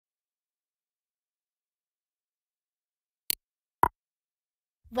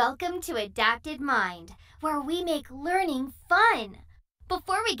Welcome to Adapted Mind, where we make learning fun.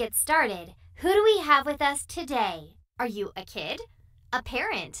 Before we get started, who do we have with us today? Are you a kid, a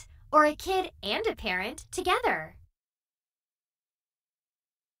parent, or a kid and a parent together?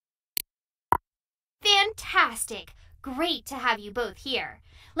 Fantastic! Great to have you both here.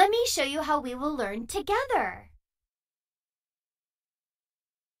 Let me show you how we will learn together.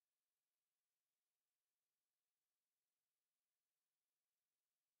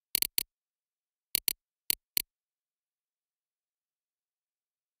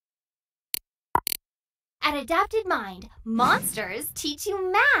 At Adapted Mind, monsters teach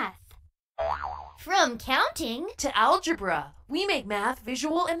you math. From counting to algebra, we make math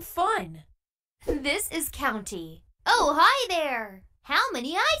visual and fun. This is County. Oh, hi there! How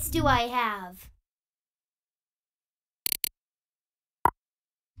many eyes do I have?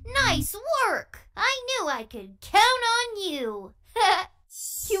 Nice work! I knew I could count on you!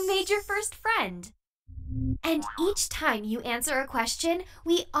 You made your first friend. And each time you answer a question,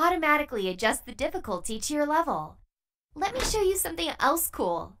 we automatically adjust the difficulty to your level. Let me show you something else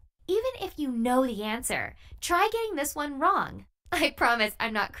cool. Even if you know the answer, try getting this one wrong. I promise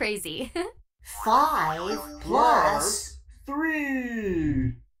I'm not crazy. 5 plus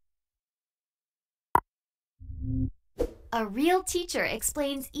 3. A real teacher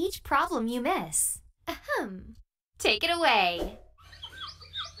explains each problem you miss. Ahem. Take it away.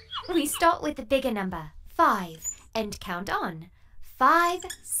 We start with the bigger number, 5, and count on. 5,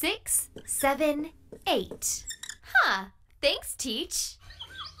 6, 7, 8. Huh, thanks, Teach.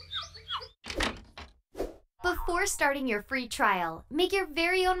 Before starting your free trial, make your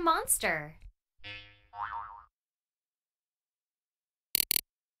very own monster.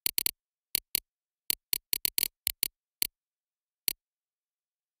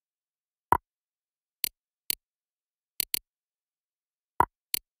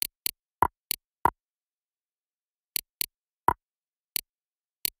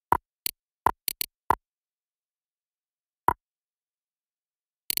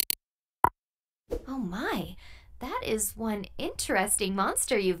 Oh my, that is one interesting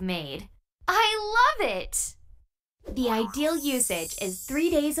monster you've made. I love it! The ideal usage is 3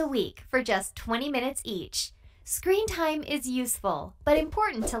 days a week for just 20 minutes each. Screen time is useful, but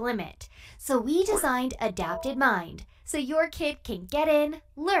important to limit. So we designed Adapted Mind, so your kid can get in,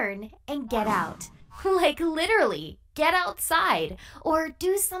 learn, and get out. Like literally, get outside or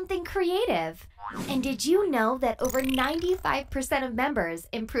do something creative. And did you know that over 95% of members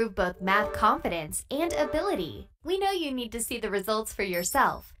improve both math confidence and ability? We know you need to see the results for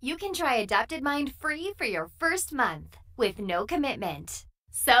yourself. You can try Adapted Mind free for your first month with no commitment.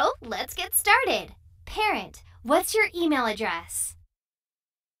 So let's get started. Parent, what's your email address?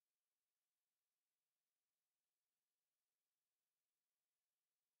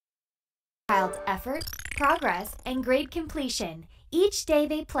 Child's effort, progress, and grade completion each day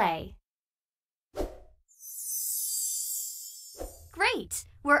they play. Great!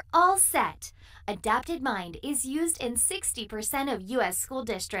 We're all set. Adapted Mind is used in 60% of U.S. school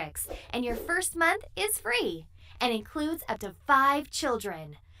districts, and your first month is free and includes up to 5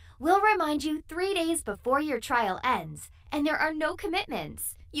 children. We'll remind you 3 days before your trial ends, and there are no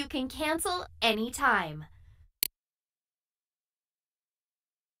commitments. You can cancel anytime.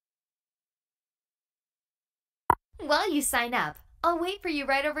 While you sign up, I'll wait for you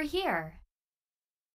right over here.